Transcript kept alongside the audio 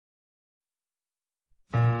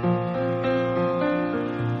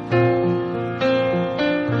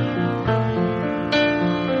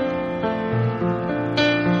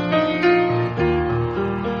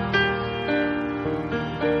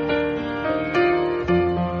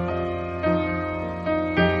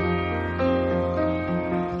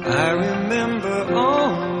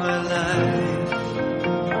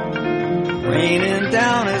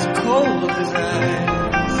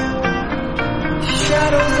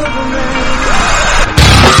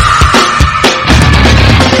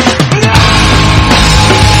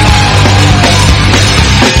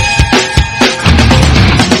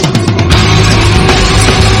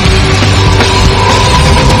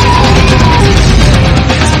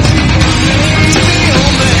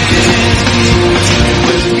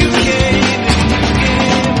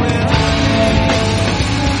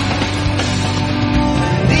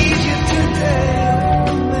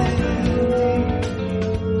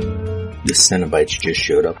The Cenobites just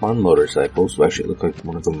showed up on motorcycles, who actually looked like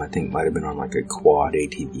one of them I think might have been on like a quad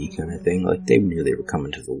ATV kind of thing. Like they knew they were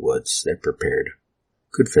coming to the woods. They're prepared.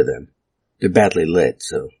 Good for them. They're badly lit,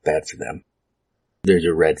 so bad for them. There's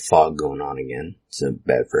a red fog going on again, so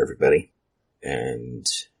bad for everybody. And...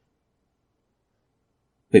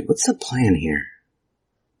 wait, what's the plan here?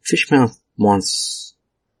 Fishmouth wants,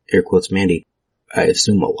 air quotes, Mandy, I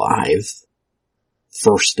assume alive.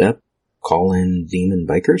 First step, call in demon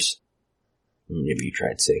bikers. Have you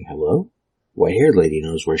tried saying hello? White-haired lady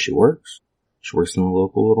knows where she works. She works in a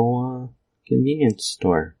local little, convenience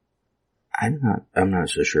store. I'm not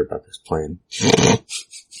so sure about this plan.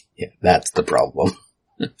 Yeah, that's the problem.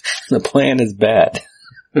 The plan is bad.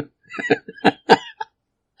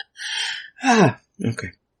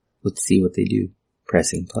 Okay. Let's see what they do.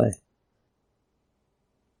 Pressing play.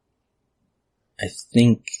 I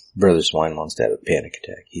think Brother Swine wants to have a panic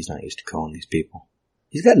attack. He's not used to calling these people.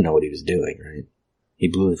 He's got to know what he was doing, right? He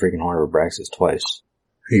blew the freaking horn of Abraxas twice.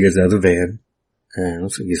 He gets out of the van, and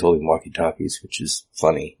looks like he's holding walkie-talkies, which is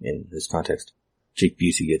funny in this context. Jake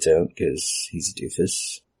Busey gets out, because he's a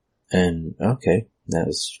doofus. And, okay, that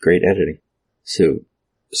was great editing. So,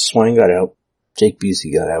 Swine got out, Jake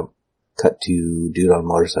Busey got out, cut to dude on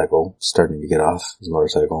motorcycle, starting to get off his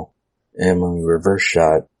motorcycle. And when we reverse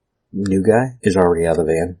shot, new guy is already out of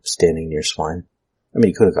the van, standing near Swine. I mean,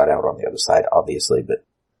 he could have got out on the other side, obviously, but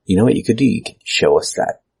you know what you could do? You could show us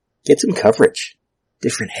that. Get some coverage.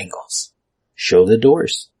 Different angles. Show the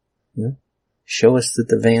doors. You know? Show us that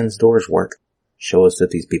the van's doors work. Show us that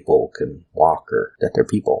these people can walk or that they're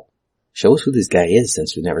people. Show us who this guy is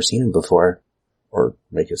since we've never seen him before. Or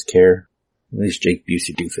make us care. At least Jake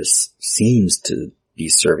Busey doofus seems to be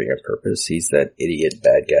serving a purpose. He's that idiot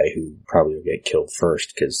bad guy who probably will get killed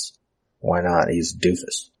first, because why not? He's a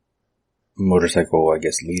doofus. Motorcycle, I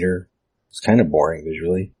guess, leader. It's kind of boring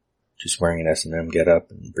visually. Just wearing an S&M getup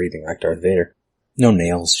and breathing like Darth Vader. No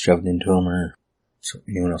nails shoved into him or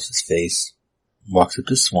anyone else's face. Walks up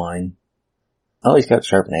to Swine. Oh, he's got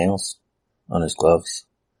sharp nails on his gloves.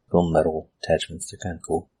 Little metal attachments. They're kind of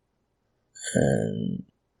cool. And,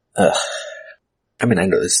 I mean, I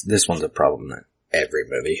know this one's a problem that every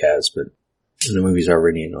movie has, but the movie's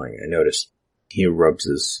already annoying. I noticed. He rubs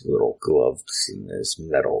his little gloves and his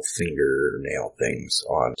metal fingernail things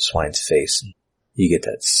on Swine's face. You get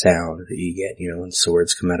that sound that you get, when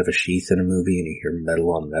swords come out of a sheath in a movie and you hear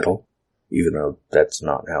metal on metal. Even though that's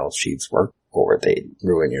not how sheaths work, or they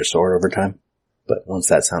ruin your sword over time. But once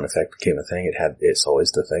that sound effect became a thing, it's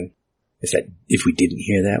always the thing. If we didn't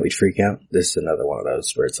hear that, we'd freak out. This is another one of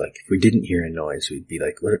those where it's like, if we didn't hear a noise, we'd be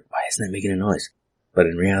like, why isn't that making a noise? But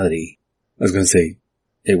in reality, I was going to say,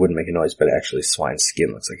 it wouldn't make a noise, but actually Swine's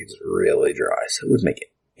skin looks like it's really dry, so it would make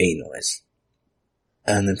a noise.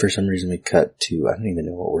 And then for some reason we cut to, I don't even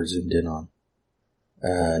know what we're zoomed in on.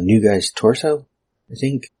 New guy's torso, I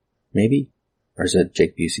think, maybe? Or is it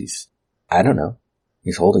Jake Busey's? I don't know.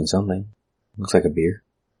 He's holding something. Looks like a beer.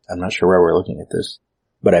 I'm not sure why we're looking at this.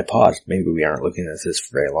 But I paused. Maybe we aren't looking at this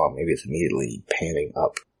for very long. Maybe it's immediately panning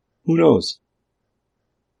up. Who knows?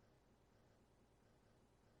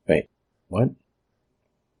 Wait, what?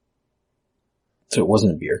 So it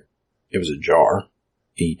wasn't a beer. It was a jar.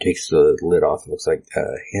 He takes the lid off, it looks like,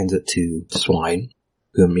 hands it to Swine,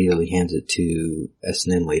 who immediately hands it to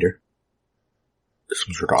S&M later.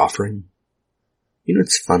 Some sort of offering.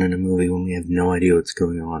 It's fun in a movie when we have no idea what's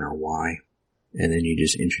going on or why. And then you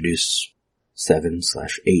just introduce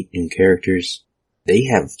 7/8 new characters. They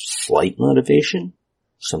have slight motivation.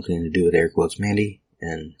 Something to do with air quotes Mandy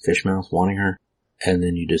and Fishmouth wanting her. And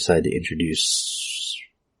then you decide to introduce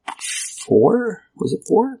 4? Was it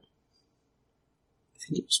 4? I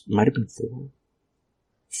think it might have been 4.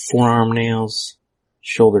 Forearm nails,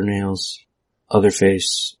 shoulder nails, other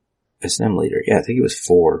face, S&M leader. Yeah, I think it was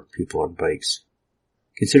 4 people on bikes.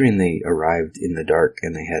 Considering they arrived in the dark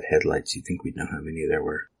and they had headlights, you'd think we'd know how many there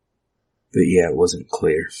were. But yeah, it wasn't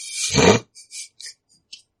clear.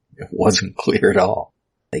 It wasn't clear at all.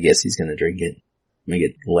 I guess he's gonna drink it. Make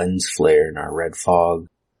it lens flare in our red fog,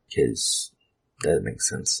 because that makes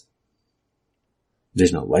sense.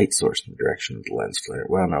 There's no light source in the direction of the lens flare.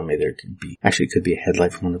 Well, no, maybe there could be. Actually, it could be a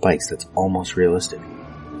headlight from one of the bikes. That's almost realistic.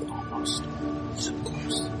 Almost. So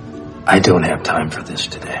close. I don't have time for this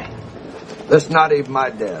today. That's not even my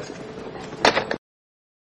desk.